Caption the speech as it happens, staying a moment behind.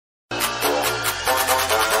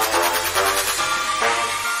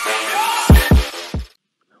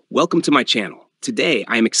welcome to my channel. Today,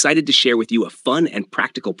 I am excited to share with you a fun and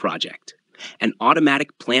practical project, an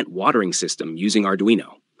automatic plant watering system using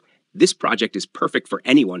Arduino. This project is perfect for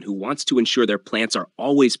anyone who wants to ensure their plants are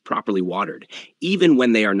always properly watered, even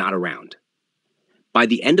when they are not around. By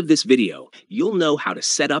the end of this video, you'll know how to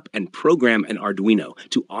set up and program an Arduino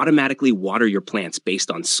to automatically water your plants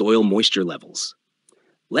based on soil moisture levels.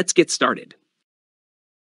 Let's get started.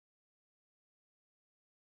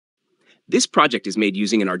 This project is made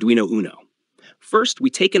using an Arduino Uno. First, we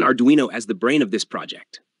take an Arduino as the brain of this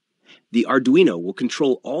project. The Arduino will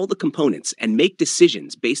control all the components and make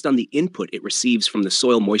decisions based on the input it receives from the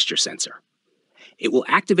soil moisture sensor. It will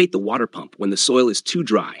activate the water pump when the soil is too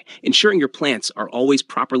dry, ensuring your plants are always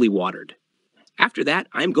properly watered. After that,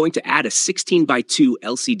 I'm going to add a 16:2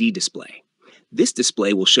 LCD display. This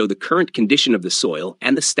display will show the current condition of the soil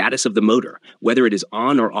and the status of the motor, whether it is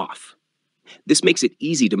on or off. This makes it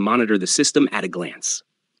easy to monitor the system at a glance.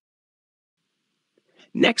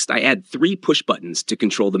 Next, I add 3 push buttons to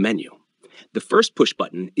control the menu. The first push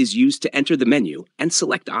button is used to enter the menu and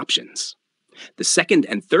select options. The second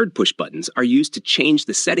and third push buttons are used to change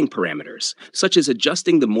the setting parameters, such as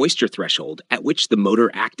adjusting the moisture threshold at which the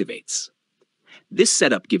motor activates. This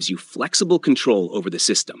setup gives you flexible control over the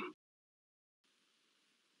system.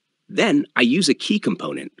 Then, I use a key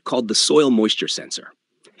component called the soil moisture sensor.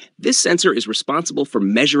 This sensor is responsible for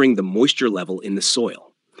measuring the moisture level in the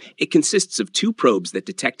soil. It consists of 2 probes that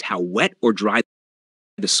detect how wet or dry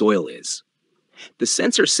the soil is. The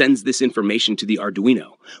sensor sends this information to the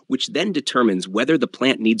Arduino, which then determines whether the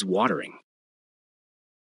plant needs watering.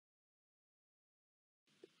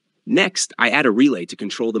 Next, I add a relay to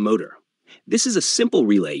control the motor. This is a simple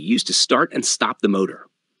relay used to start and stop the motor.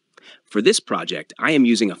 For this project, I am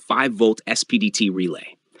using a 5-volt SPDT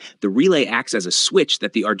relay. The relay acts as a switch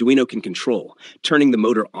that the Arduino can control, turning the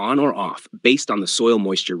motor on or off based on the soil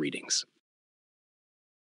moisture readings.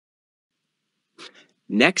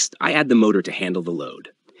 Next, I add the motor to handle the load.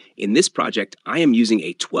 In this project, I am using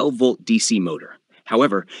a 12-volt DC motor.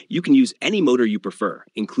 However, you can use any motor you prefer,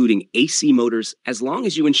 including AC motors, as long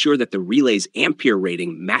as you ensure that the relay's ampere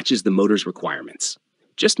rating matches the motor's requirements.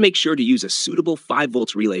 Just make sure to use a suitable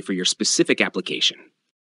 5-volt relay for your specific application.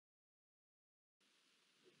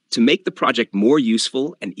 To make the project more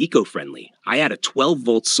useful and eco-friendly, I add a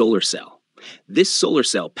 12-volt solar cell. This solar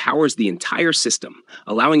cell powers the entire system,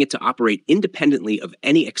 allowing it to operate independently of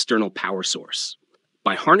any external power source.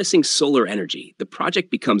 By harnessing solar energy, the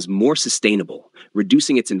project becomes more sustainable,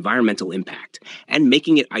 reducing its environmental impact, and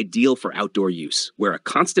making it ideal for outdoor use, where a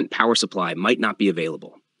constant power supply might not be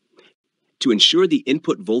available. To ensure the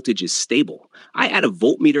input voltage is stable, I add a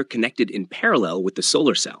voltmeter connected in parallel with the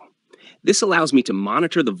solar cell. This allows me to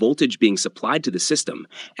monitor the voltage being supplied to the system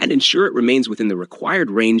and ensure it remains within the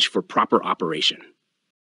required range for proper operation.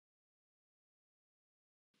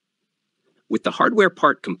 With the hardware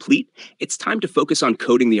part complete, it's time to focus on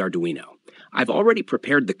coding the Arduino. I've already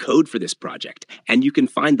prepared the code for this project, and you can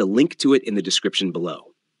find the link to it in the description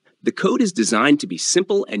below. The code is designed to be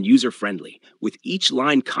simple and user-friendly, with each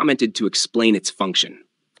line commented to explain its function.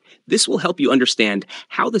 This will help you understand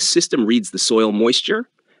how the system reads the soil moisture,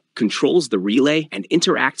 controls the relay, and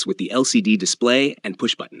interacts with the LCD display and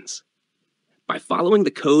push buttons. By following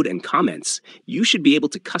the code and comments, you should be able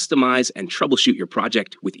to customize and troubleshoot your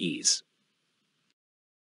project with ease.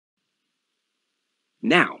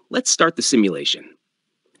 Now, let's start the simulation.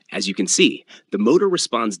 As you can see, the motor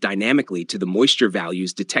responds dynamically to the moisture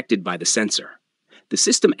values detected by the sensor. The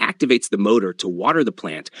system activates the motor to water the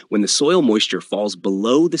plant when the soil moisture falls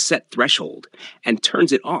below the set threshold and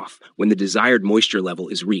turns it off when the desired moisture level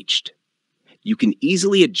is reached. You can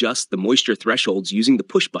easily adjust the moisture thresholds using the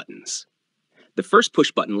push buttons. The first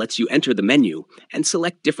push button lets you enter the menu and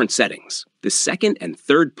select different settings. The second and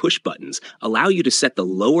third push buttons allow you to set the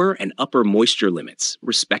lower and upper moisture limits,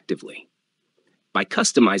 respectively. By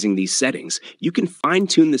customizing these settings, you can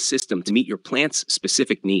fine-tune the system to meet your plant's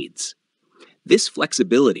specific needs. This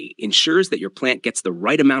flexibility ensures that your plant gets the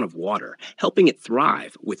right amount of water, helping it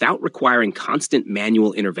thrive without requiring constant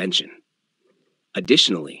manual intervention.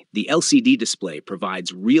 Additionally, the LCD display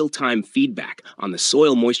provides real-time feedback on the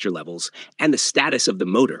soil moisture levels and the status of the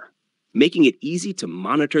motor, making it easy to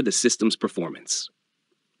monitor the system's performance.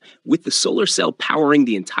 With the solar cell powering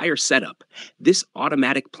the entire setup, this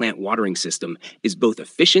automatic plant watering system is both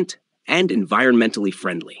efficient and environmentally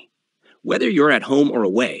friendly. Whether you're at home or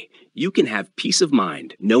away, you can have peace of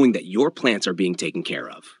mind knowing that your plants are being taken care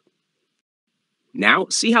of. Now,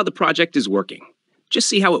 see how the project is working. Just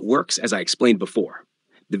see how it works as I explained before.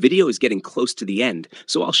 The video is getting close to the end,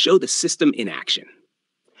 so I'll show the system in action.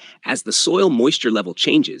 As the soil moisture level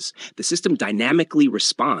changes, the system dynamically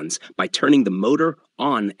responds by turning the motor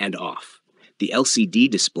on and off. The LCD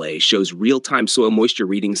display shows real-time soil moisture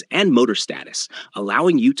readings and motor status,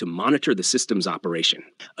 allowing you to monitor the system's operation.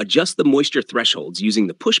 Adjust the moisture thresholds using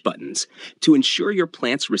the push buttons to ensure your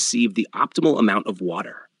plants receive the optimal amount of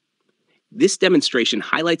water. This demonstration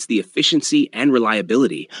highlights the efficiency and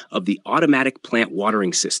reliability of the automatic plant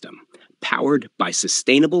watering system, powered by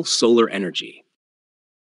sustainable solar energy.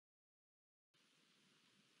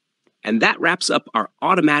 And that wraps up our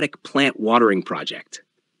automatic plant watering project.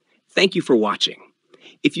 Thank you for watching.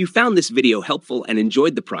 If you found this video helpful and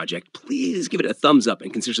enjoyed the project, please give it a thumbs up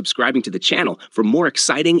and consider subscribing to the channel for more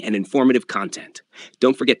exciting and informative content.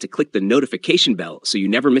 Don't forget to click the notification bell so you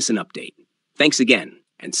never miss an update. Thanks again,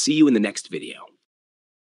 and see you in the next video.